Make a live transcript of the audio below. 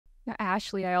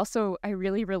Ashley, I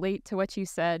really relate to what you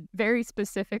said very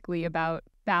specifically about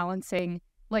balancing,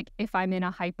 like, if I'm in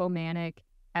a hypomanic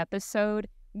episode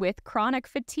with chronic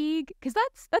fatigue, because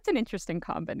that's an interesting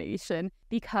combination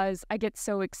because I get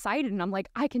so excited and I'm like,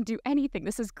 I can do anything.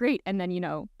 This is great. And then,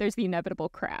 there's the inevitable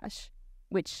crash,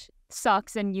 which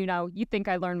sucks. And, you think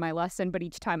I learned my lesson, but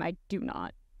each time I do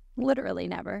not. Literally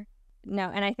never.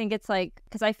 No, and I think it's like,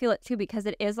 because I feel it too, because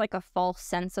it is like a false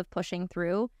sense of pushing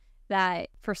through that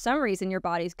for some reason your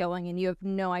body's going and you have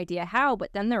no idea how,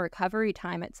 but then the recovery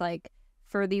time, it's like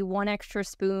for the one extra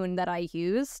spoon that I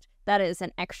used, that is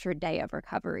an extra day of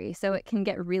recovery. So it can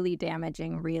get really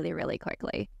damaging really, really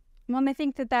quickly. Well, and I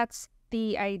think that that's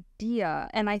the idea.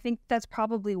 And I think that's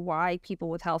probably why people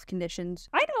with health conditions,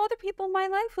 I know other people in my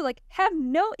life who like have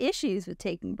no issues with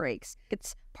taking breaks.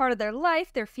 It's part of their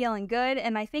life. They're feeling good.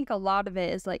 And I think a lot of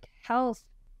it is like health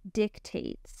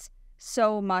dictates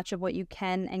so much of what you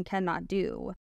can and cannot do.